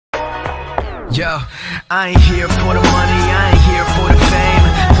Yo, I ain't here for the money, I ain't here for the fame.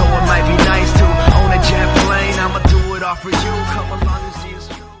 Though it might be nice to own a jet plane, I'ma do it all for you. Come along and see it's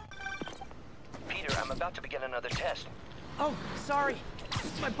true. Peter, I'm about to begin another test. Oh, sorry.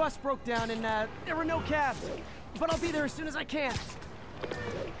 My bus broke down and there were no cabs. But I'll be there as soon as I can.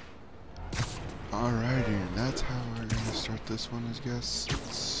 Alrighty, and that's how we're gonna start this one, I guess.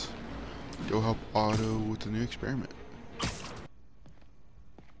 Let's go help Otto with the new experiment.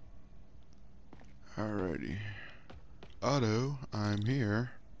 Alrighty. Otto, I'm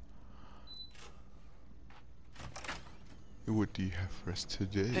here. What do you have for us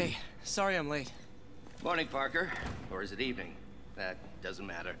today? Hey, sorry I'm late. Morning, Parker. Or is it evening? That doesn't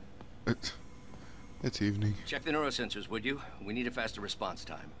matter. It's evening. Check the neurosensors, would you? We need a faster response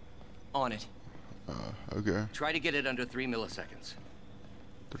time. On it. Okay. Try to get it under 3 milliseconds.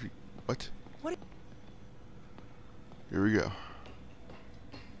 What? What? Here we go.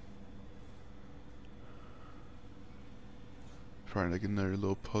 Probably like another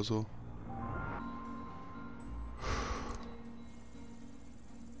little puzzle.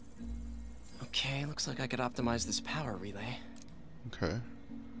 Okay, looks like I could optimize this power relay. Okay.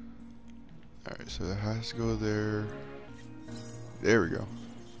 Alright, so that has to go there. There we go.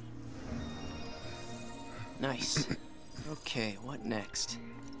 Nice. Okay, what next?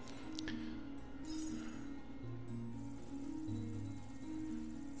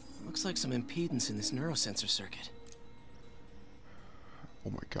 Looks like some impedance in this neurosensor circuit. Oh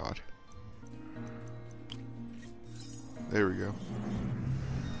my god. There we go.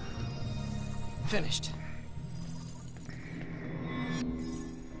 Finished.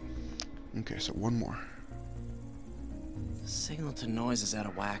 Okay, so one more. Signal to noise is out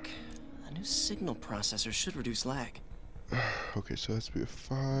of whack. A new signal processor should reduce lag. Okay, so that's be a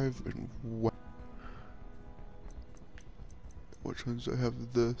 5 and 1. Which ones do I have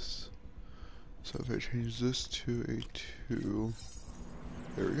this? So if I change this to a 2,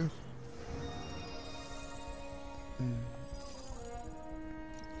 there we go.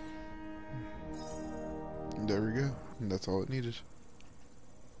 There we go. And that's all it needed.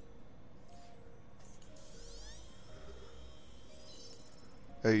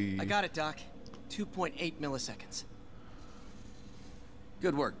 Hey. I got it, Doc. 2.8 milliseconds.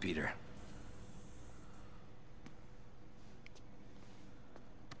 Good work, Peter.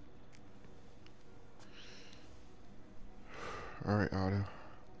 Alright, Otto.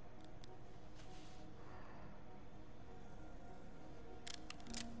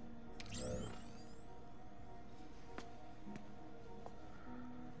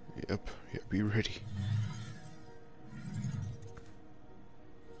 Yep, yeah, be ready.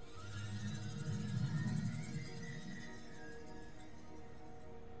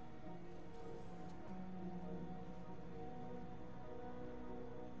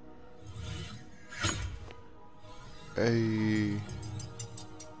 Hey.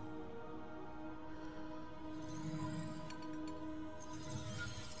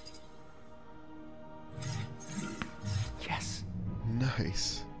 Yes.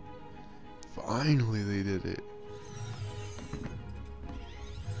 Nice. Finally they did it.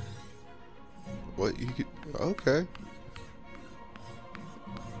 What you could okay.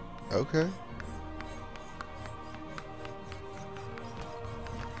 Okay.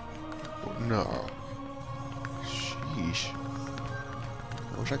 No. Sheesh.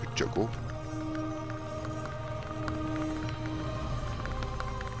 I wish I could juggle.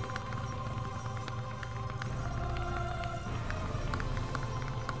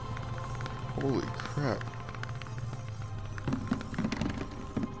 Holy crap.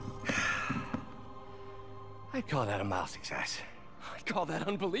 I'd call that a mild success. I call that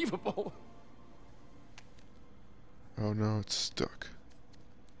unbelievable. Oh no, it's stuck.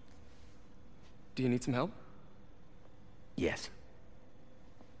 Do you need some help? Yes.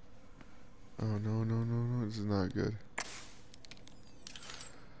 Oh no, no, no, no, this is not good.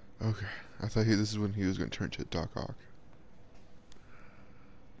 Okay, I thought this is when he was going to turn to Doc Ock.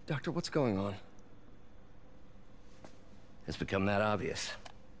 Doctor, what's going on? It's become that obvious.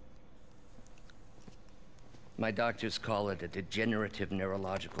 My doctors call it a degenerative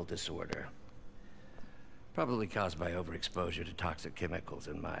neurological disorder. Probably caused by overexposure to toxic chemicals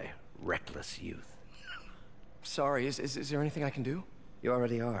in my reckless youth. Sorry, is there anything I can do? You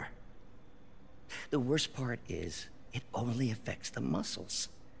already are. The worst part is, it only affects the muscles.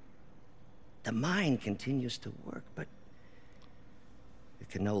 The mind continues to work, but it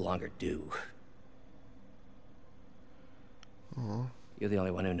can no longer do. Aw. You're the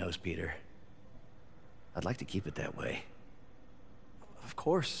only one who knows, Peter. I'd like to keep it that way. Of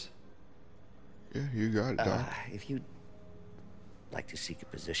course. Yeah, you got it, Doc. If you'd like to seek a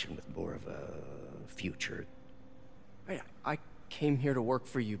position with more of a future. I came here to work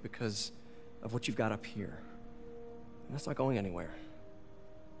for you because of what you've got up here. And that's not going anywhere.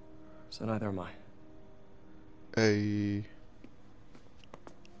 So neither am I. Hey.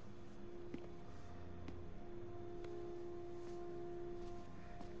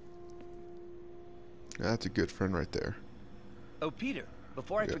 That's a good friend right there. Oh, Peter,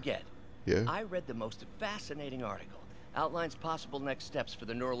 before I forget. Yeah? I read the most fascinating article. Outlines possible next steps for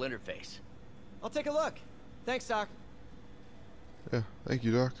the neural interface. I'll take a look. Thanks, Doc. Yeah, thank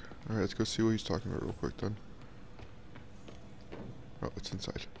you, Doc. Alright, let's go see what he's talking about real quick then. Oh, it's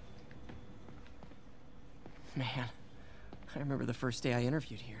inside. Man, I remember the first day I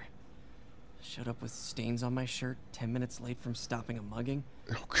interviewed here. Showed up with stains on my shirt, 10 minutes late from stopping a mugging.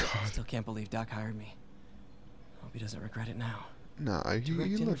 Oh, God. Still can't believe Doc hired me. Hope he doesn't regret it now. Nah, he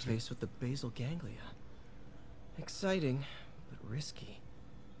Direct loves it. interface with the basal ganglia. Exciting, but risky.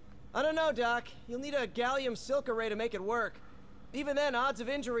 I don't know, Doc. You'll need a gallium silk array to make it work. Even then, odds of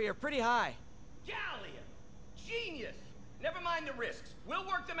injury are pretty high. Gallium! Genius! Never mind the risks. We'll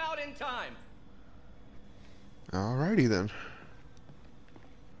work them out in time. Alrighty then.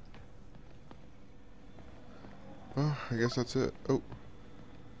 Well, I guess that's it. Oh.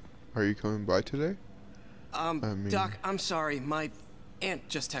 Are you coming by today? Doc, I'm sorry. My aunt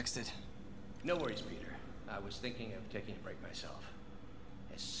just texted. No worries, Peter. I was thinking of taking a break myself.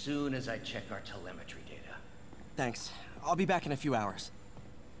 As soon as I check our telemetry data. Thanks. I'll be back in a few hours.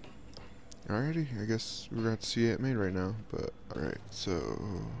 Alrighty, I guess we're gonna have to see Aunt May right now, but alright, so...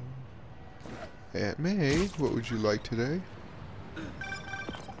 Aunt May, what would you like today?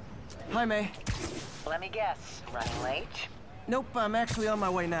 Hi, May. Let me guess, running late? Nope, I'm actually on my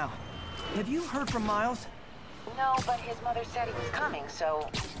way now. Have you heard from Miles? No, but his mother said he was coming, so...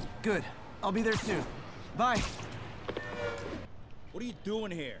 Good. I'll be there soon. Bye. What are you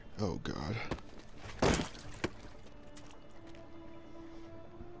doing here? Oh, God.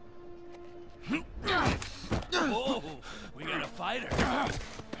 Oh, we got a fighter.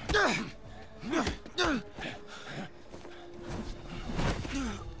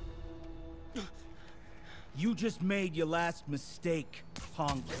 You just made your last mistake,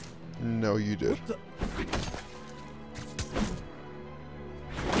 punk. No, you did.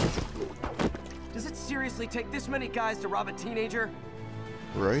 Does it seriously take this many guys to rob a teenager?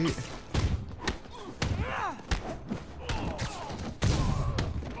 Right?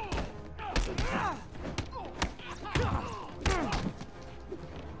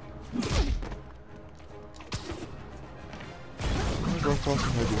 Go fast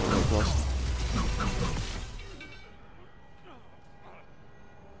and heavy, go fast.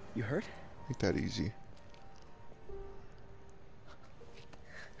 You hurt? Make that easy.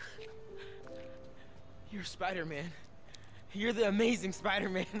 You're Spider-Man. You're the amazing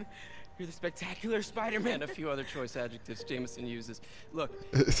Spider-Man. You're the spectacular Spider-Man. And a few other choice adjectives Jameson uses. Look,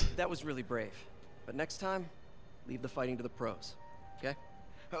 that was really brave. But next time, leave the fighting to the pros. Okay?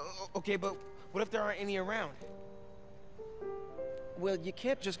 Okay, but what if there aren't any around? Well, you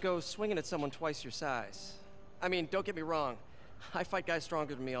can't just go swinging at someone twice your size. I mean, don't get me wrong. I fight guys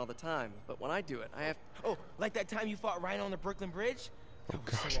stronger than me all the time, but when I do it, I have... Oh, like that time you fought Rhino on the Brooklyn Bridge? That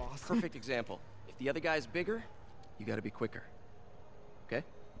was so awesome. Perfect example. If the other guy's bigger, you gotta be quicker. Okay?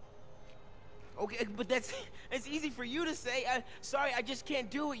 Okay, but that's easy for you to say. Sorry, I just can't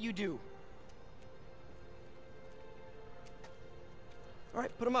do what you do. All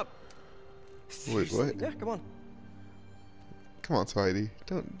right, put him up. Wait, what? Yeah, come on. Come on, Spidey.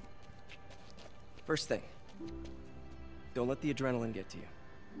 Don't... First thing, don't let the adrenaline get to you.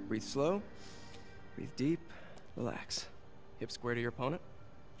 Breathe slow, breathe deep, relax. Hip square to your opponent.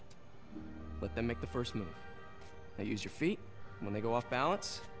 Let them make the first move. Now use your feet. When they go off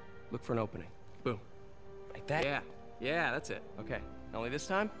balance, look for an opening. Boom. Like that? Yeah, that's it. Okay. Now only this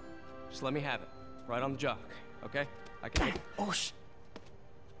time, just let me have it. Right on the jock, okay? I can... Oh,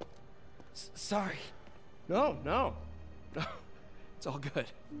 sorry. No. It's all good.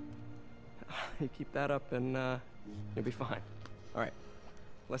 You keep that up and you'll be fine. All right.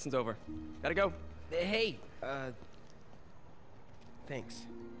 Lesson's over. Gotta go. Hey, thanks.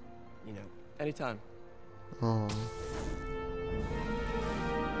 You know. Anytime. Oh.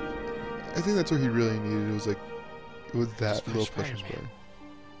 I think that's what he really needed. It was like, it was that little precious boy.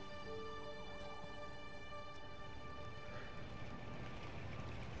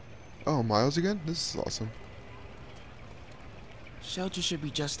 Oh, Miles again? This is awesome. Shelter should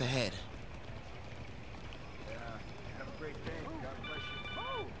be just ahead.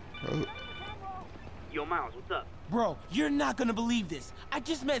 Oh, Yo, Miles, what's up? Bro, you're not gonna believe this. I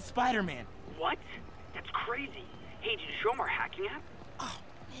just met Spider-Man. What? That's crazy. Hey, did you show him our hacking app? Oh,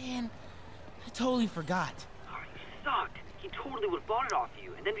 man. I totally forgot. Oh, you sucked. He totally would have bought it off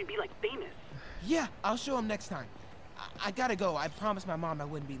you, and then we'd be like famous. Yeah, I'll show him next time. I gotta go. I promised my mom I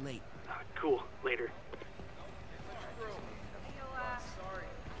wouldn't be late. Cool. Later.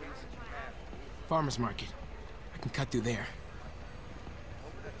 Farmer's market. I can cut through there.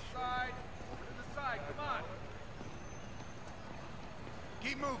 Over to the side. Over to the side. Come on.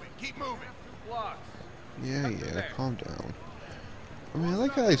 Keep moving. Keep moving. 2 blocks. Yeah, calm down. I mean, I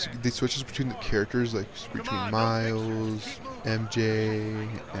like how they switches between the characters, like between Miles, MJ,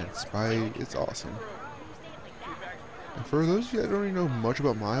 and Spike. It's awesome. And for those of you that don't really know much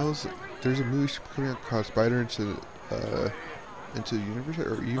about Miles, there's a movie coming out called Spider into the universe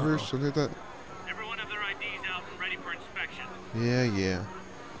or Everse, something like that. Everyone have their IDs out and ready for inspection. Yeah.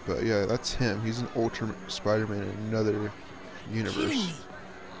 But yeah, that's him. He's an Ultimate Spider-Man in another universe. Kidding me?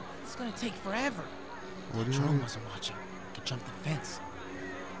 It's gonna take forever. What do you Drone mean? wasn't watching. I could jump the fence.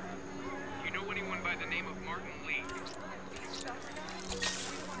 You know anyone by the name of Martin Lee?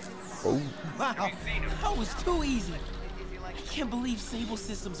 Oh, Wow, that was too easy. I can't believe Sable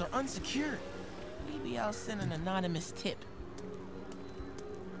systems are unsecured. Maybe I'll send an anonymous tip.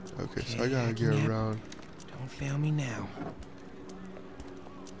 okay, so I gotta get around. Don't fail me now.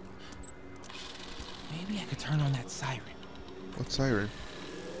 Maybe I could turn on that siren. What siren?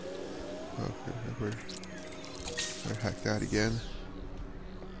 Okay, never. I hacked that again.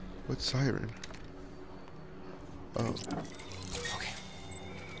 What siren? Oh,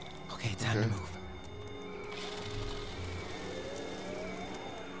 Okay, time to move.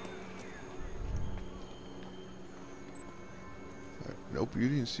 nope, you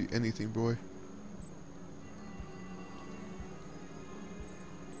didn't see anything, boy.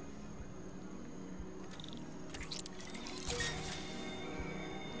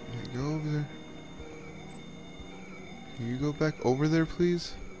 Yeah, go over there. Can you go back over there,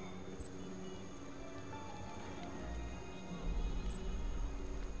 please?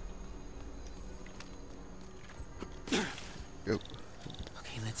 Yep.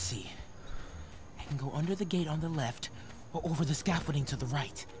 Okay, let's see. I can go under the gate on the left or over the scaffolding to the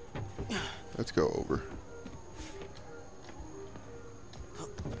right. Let's go over.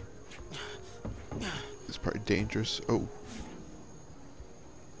 It's probably dangerous. Oh.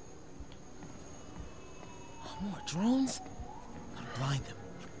 More drones? Gotta blind them.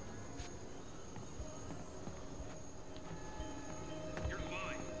 You're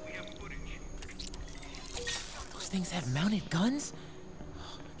fine. We have footage. Those things have mounted guns?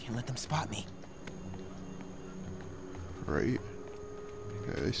 Can't let them spot me. Right.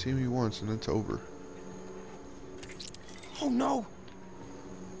 Yeah, they see me once and it's over. Oh no!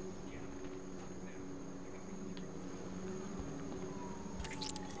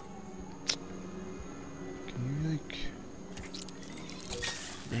 Can you like...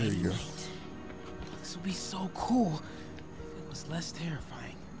 There you go. This would be so cool if it was less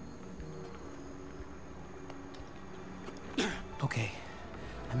terrifying. Okay,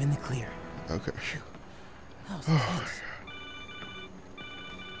 I'm in the clear. Okay. That was intense.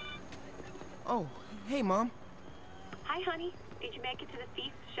 Oh, hey, Mom. Hi, honey. Did you make it to the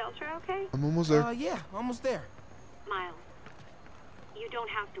feast shelter okay? I'm almost there. Yeah, almost there. Miles, you don't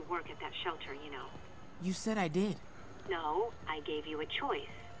have to work at that shelter, you know. You said I did. No, I gave you a choice.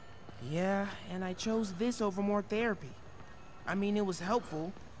 Yeah, and I chose this over more therapy. I mean, it was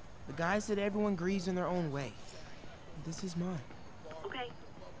helpful. The guy said everyone grieves in their own way. This is mine. Okay.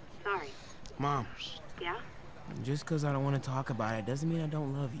 Sorry. Mom, Yeah? just because I don't want to talk about it doesn't mean I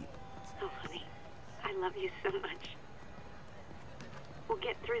don't love you. Oh, honey. I love you so much. We'll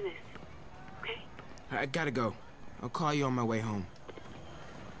get through this. Okay? I gotta go. I'll call you on my way home.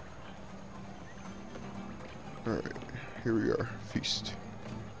 Alright, here we are. Feast.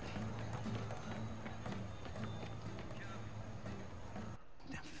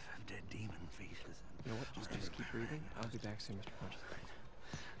 Dead demon feast. You know what? Just keep breathing. I'll be back soon, Mr.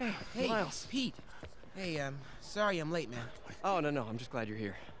 Punch. Hey, Miles. Pete. Hey, sorry I'm late, man. Oh, no. I'm just glad you're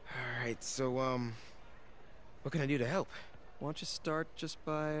here. All right, so, what can I do to help? Why don't you start just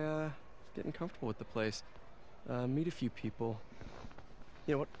by, getting comfortable with the place. Meet a few people.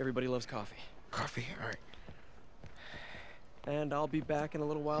 You know what? Everybody loves coffee. Coffee, all right. And I'll be back in a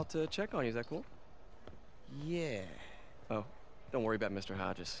little while to check on you. Is that cool? Yeah. Oh, don't worry about Mr.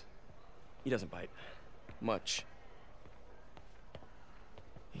 Hodges. He doesn't bite. Much.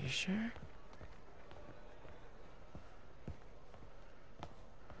 You sure?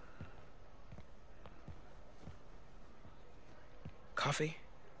 Coffee?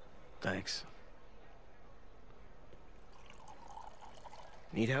 Thanks.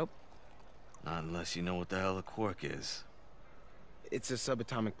 Need help? Not unless you know what the hell a quark is. It's a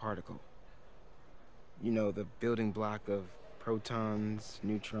subatomic particle. You know, the building block of protons,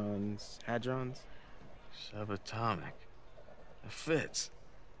 neutrons, hadrons. Subatomic. It fits.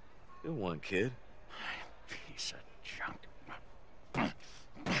 Good one, kid. Piece of junk.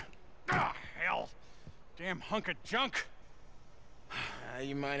 Oh, hell. Damn hunk of junk.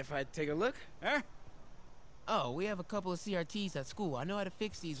 You mind if I take a look? Huh? Oh, we have a couple of CRTs at school. I know how to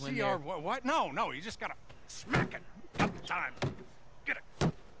fix these when CR they're... what? No, you just gotta smack it. Up time. Get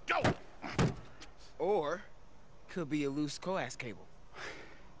it. Go! Or, could be a loose coax cable.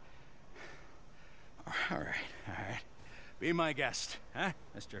 All right. Be my guest, huh,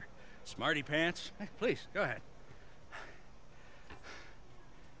 Mr. Smarty Pants? Hey, please, go ahead.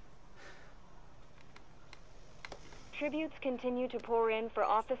 Tributes continue to pour in for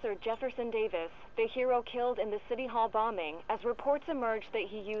Officer Jefferson Davis, the hero killed in the City Hall bombing, as reports emerge that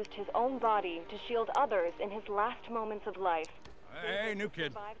he used his own body to shield others in his last moments of life. Hey, new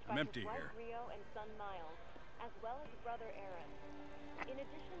kid, I'm empty here. Rio and son Miles, as well as brother Aaron. In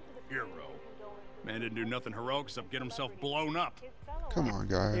addition to the Hero. Man didn't do nothing heroic except get himself blown up. Come on,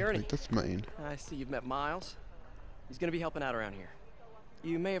 guy. Hey, Ernie. Like, that's mean. I see you've met Miles. He's gonna be helping out around here.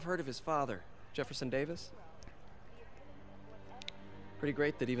 You may have heard of his father, Jefferson Davis. Pretty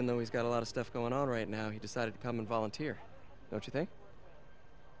great that even though he's got a lot of stuff going on right now, he decided to come and volunteer. Don't you think?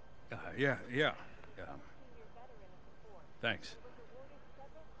 Yeah. Thanks.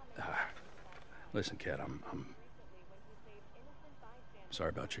 Listen, kid, I'm sorry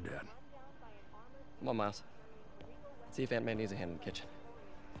about your dad. Come on, Miles. See if Aunt May needs a hand in the kitchen.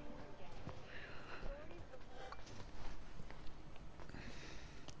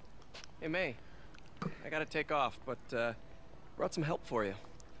 Hey, May. I gotta take off, but, brought some help for you.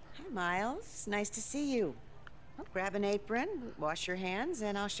 Hi, Miles. Nice to see you. Well, grab an apron, wash your hands,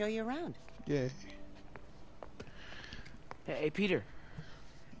 and I'll show you around. Yay. Hey, Peter.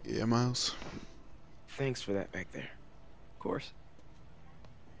 Yeah, Miles. Thanks for that back there. Of course.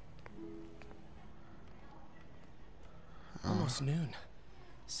 Almost noon.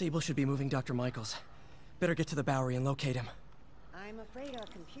 Sable should be moving Dr. Michaels. Better get to the Bowery and locate him. I'm afraid our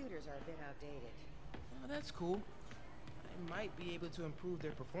computers are a bit outdated. Oh, that's cool. I might be able to improve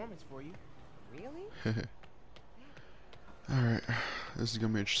their performance for you. Really? Alright. This is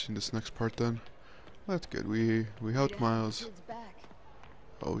gonna be interesting, this next part then. That's good. We helped Miles.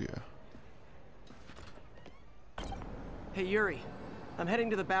 Oh yeah. Hey, Yuri. I'm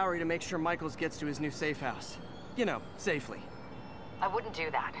heading to the Bowery to make sure Michaels gets to his new safe house. You know, safely. I wouldn't do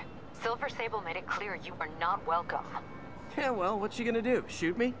that. Silver Sable made it clear you are not welcome. Yeah, well, what's she gonna do?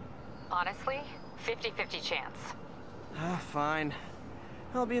 Shoot me? Honestly, 50-50 chance. Ah, fine.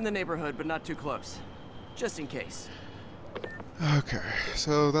 I'll be in the neighborhood, but not too close. Just in case. Okay,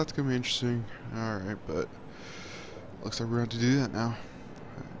 so that's gonna be interesting. Alright, but looks like we're going to do that now.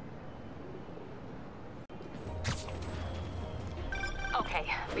 Okay,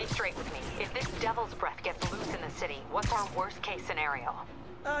 be straight with me. If this devil's breath gets loose in the city, what's our worst case scenario?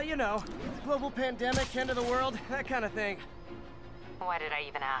 You know, global pandemic, end of the world, that kind of thing. Why did I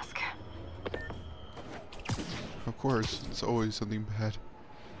even ask? Of course, it's always something bad.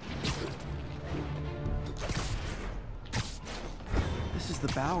 This is the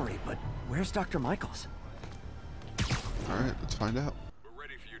Bowery, but where's Dr. Michaels? Alright, let's find out. We're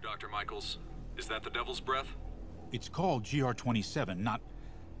ready for you, Dr. Michaels. Is that the Devil's Breath? It's called GR-27, not...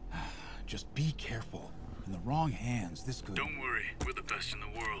 Just be careful. In the wrong hands, this could... Don't worry, we're the best in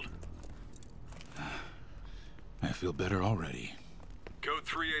the world. I feel better already. Code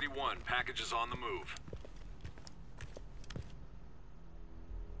 381, package is on the move.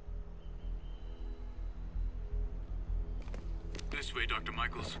 This way, Dr.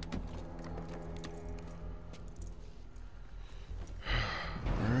 Michaels.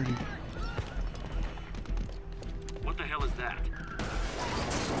 Alrighty. What the hell is that?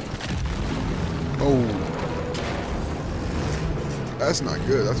 Oh. That's not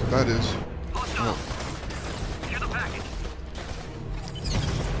good. That's what that is. Oh. Here's the package.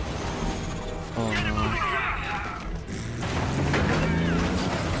 Oh no.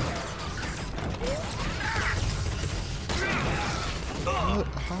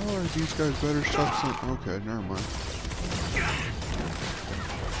 How are these guys better shots than... Okay, never mind.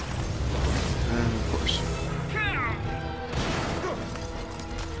 And of course.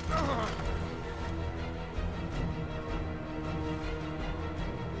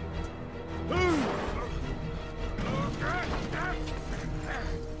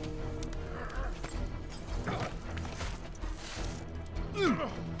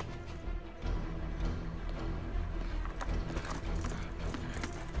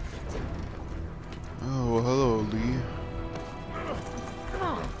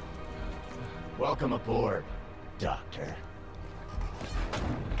 Welcome aboard, Doctor.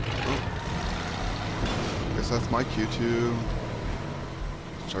 Guess that's my cue to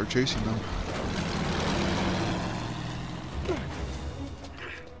start chasing them.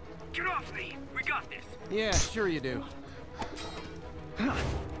 Get off me! We got this! Yeah, sure you do.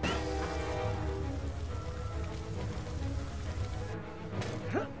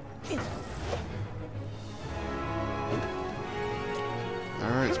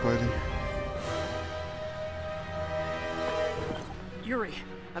 Alright, Spidey. Yuri,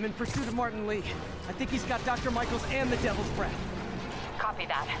 I'm in pursuit of Martin Lee. I think he's got Dr. Michaels and the Devil's Breath. Copy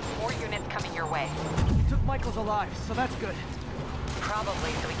that. More units coming your way. He took Michaels alive, so that's good.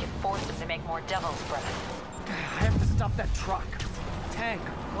 Probably so we can force him to make more Devil's Breath. I have to stop that truck. Tank,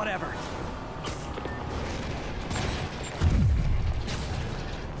 whatever.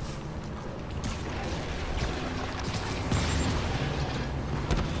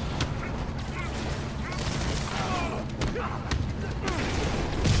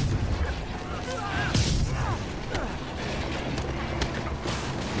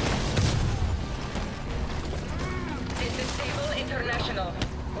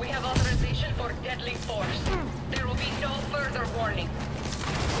 We have authorization for deadly force. There will be no further warning.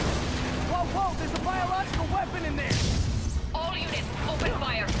 Whoa, whoa, there's a biological weapon in there! All units, open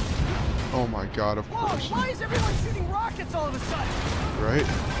fire. Oh my god, of course. Whoa, why is everyone shooting rockets all of a sudden? Right?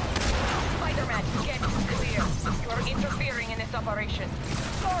 Spider-Man, get clear. You're interfering in this operation.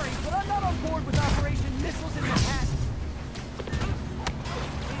 Sorry, but I'm not on board with Operation Missiles in Manhattan.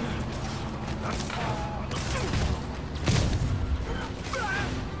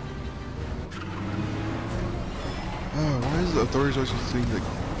 Why is the authorities always saying like,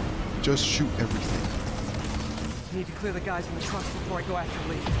 just shoot everything? Need to clear the guys in the trucks before I go after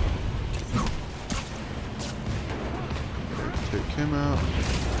Lee. Take him out.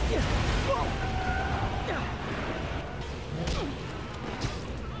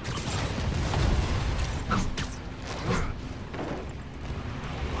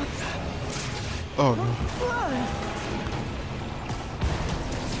 Oh no.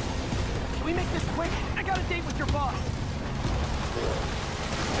 Can we make this quick? I got a date with your boss.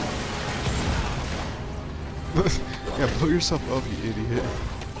 Yeah, blow yourself up, you idiot.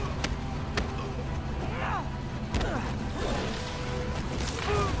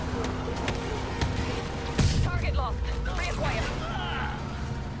 Target lost. Reacquire.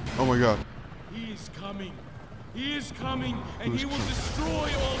 Oh my god. He is coming. He is coming, and Who's he will coming?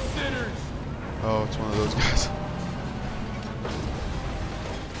 destroy all sinners. Oh, it's one of those guys.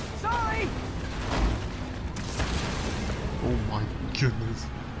 Sorry. Oh my goodness.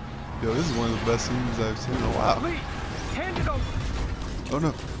 Yo, this is one of the best scenes I've seen in a while. Lee, hand it over. Oh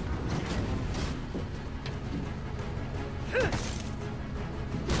no.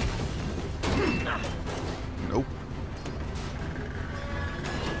 Nope.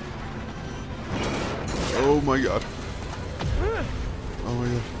 Oh my god. Oh my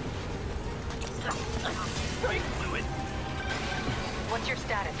god. What's your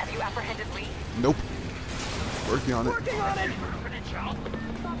status? Have you apprehended Lee? Nope. Working on it. Working on it.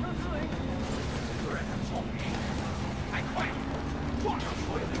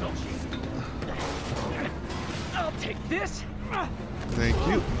 I'll take this. Thank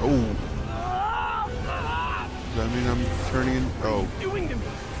you. Oh. Does that mean I'm turning in? Oh. Doing to me.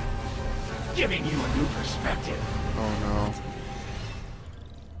 Giving you a new perspective. Oh no.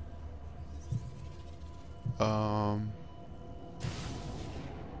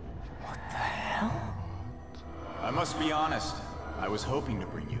 What the hell? I must be honest. I was hoping to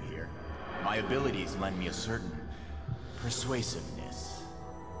bring you here. My abilities lend me a certain persuasiveness.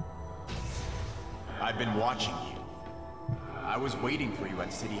 I've been watching you. I was waiting for you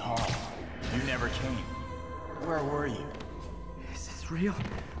at City Hall. You never came. Where were you? Is this real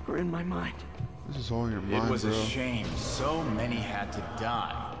or in my mind? This is all in your mind, It was bro. a shame so many had to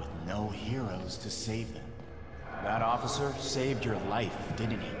die with no heroes to save them. That officer saved your life,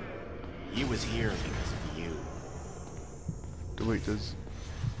 didn't he? He was here because of you. Wait, does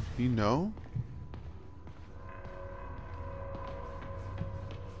he know?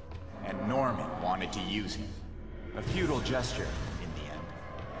 And Norman wanted to use him. A futile gesture, in the end.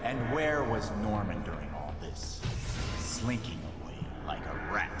 And where was Norman during all this? Slinking away like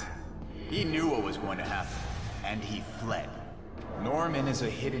a rat. He knew what was going to happen, and he fled. Norman is a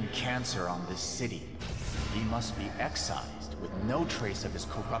hidden cancer on this city. He must be excised with no trace of his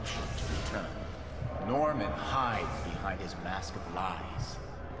corruption to return. Norman hides behind his mask of lies.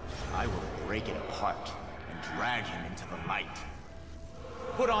 I will break it apart and drag him into the light.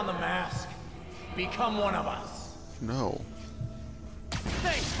 Put on the mask. Become one of us. No.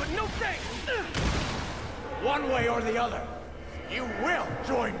 thanks, but no thanks! One way or the other, you will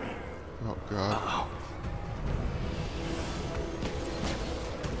join me. Oh, God. Uh-oh.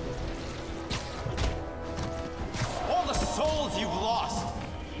 All the souls you've lost,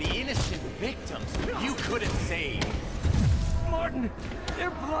 the innocent victims you couldn't save. Martin,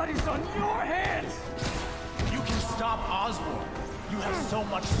 their blood is on your hands! You can stop Osborn. You have so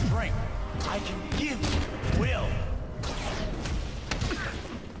much strength. I can give you will.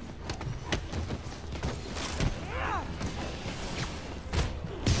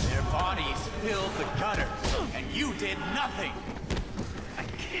 Their bodies filled the gutters, and you did nothing. I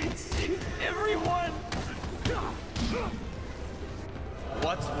can't save everyone!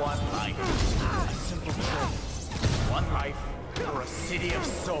 What's one life? A simple truth. One life for a city of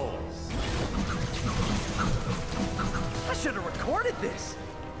souls. I should have recorded this.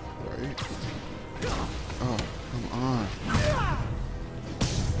 Right? Oh, come on.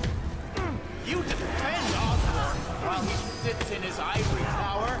 You defend Osborn while he sits in his ivory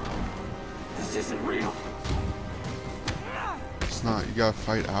tower? This isn't real. It's not. You gotta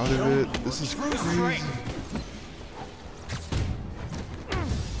fight out of it. This is crazy.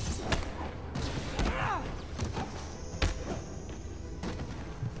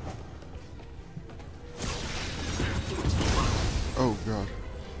 Oh, God.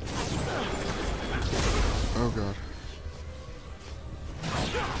 Oh, God.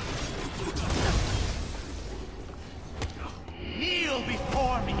 Kneel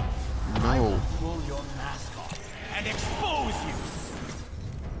before me. No. I will pull your mask off and expose you.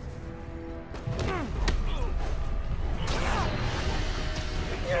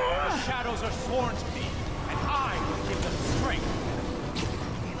 The shadows are sworn to me, and I will give them strength.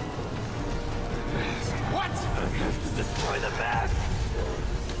 What? I have to destroy the mask!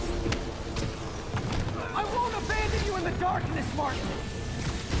 I won't abandon you in the darkness, Martin!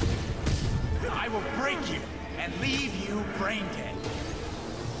 I will break you and leave you brain dead.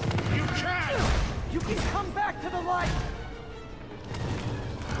 You can! You can come back to the light!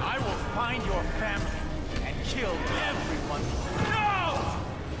 I will find your family and kill everyone. No!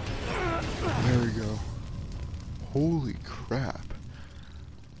 There we go. Holy crap.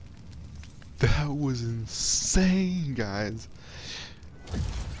 That was insane, guys.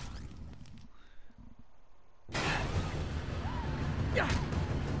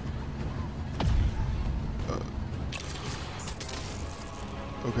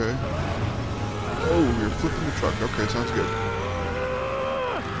 Okay. Oh, you're flipping the truck. Okay, sounds good.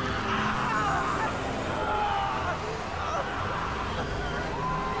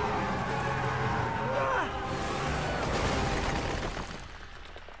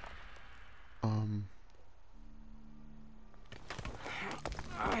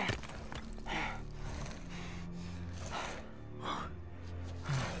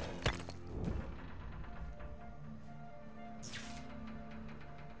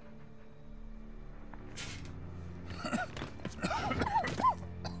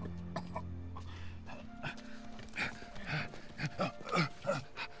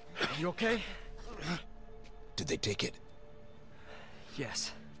 You okay? Did they take it?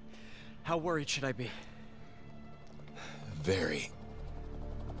 Yes. How worried should I be? Very.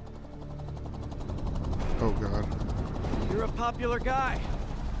 Oh, God. You're a popular guy.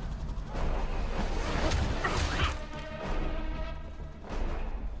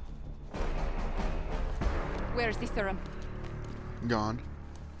 Where's the serum? Gone.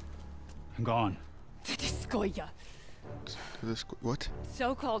 I'm gone. This Goya, This what?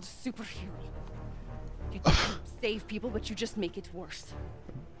 so-called superhero. You think you save people, but you just make it worse.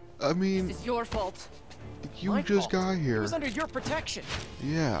 I mean, This is your fault. you My just fault. got It here. was under your protection.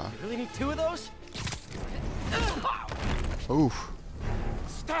 Yeah. You really need 2 of those? Oof.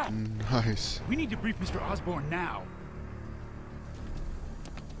 Stop! Nice. We need to brief Mr. Osborn now.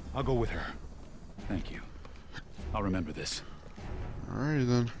 I'll go with her. Thank you. I'll remember this. Alrighty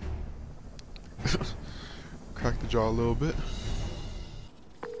then. Crack the jaw a little bit.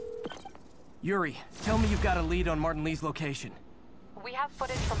 Yuri, tell me you've got a lead on Martin Lee's location. We have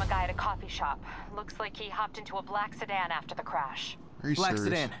footage from a guy at a coffee shop. Looks like he hopped into a black sedan after the crash. Are you Black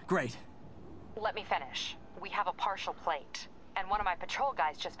serious? sedan, great. Let me finish. We have a partial plate. And one of my patrol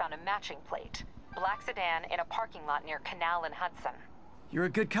guys just found a matching plate. Black sedan in a parking lot near Canal and Hudson. You're a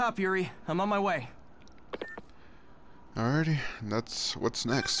good cop, Yuri. I'm on my way. Alrighty, and that's what's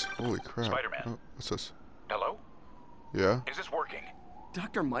next. Holy crap. Spider-Man. Oh, what's this? Hello? Yeah? Is this working?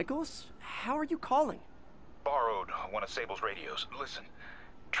 Dr. Michaels? How are you calling? Borrowed one of Sable's radios. Listen,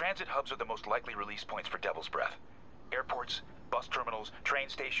 transit hubs are the most likely release points for Devil's Breath. Airports, bus terminals, train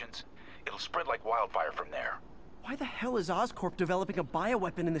stations. It'll spread like wildfire from there. Why the hell is Oscorp developing a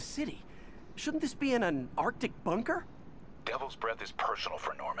bioweapon in the city? Shouldn't this be in an Arctic bunker? Devil's Breath is personal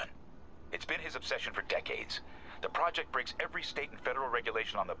for Norman. It's been his obsession for decades. The project breaks every state and federal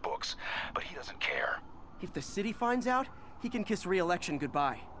regulation on the books, but he doesn't care. If the city finds out, he can kiss re-election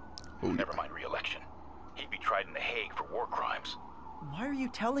goodbye. Never mind re-election. He'd be tried in The Hague for war crimes. Why are you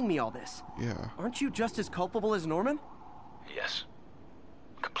telling me all this? Yeah. Aren't you just as culpable as Norman? Yes.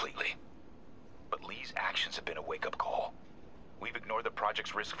 Completely. But Lee's actions have been a wake-up call. We've ignored the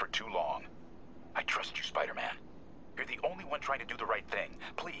project's risk for too long. I trust you, Spider-Man. You're the only one trying to do the right thing.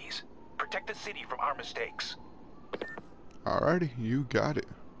 Please, protect the city from our mistakes. Alrighty, you got it.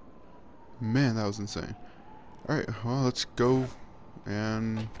 Man, that was insane. Alright, well, let's go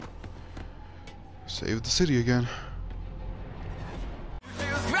and save the city again.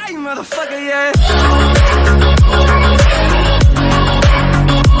 Right, motherfucker, yeah.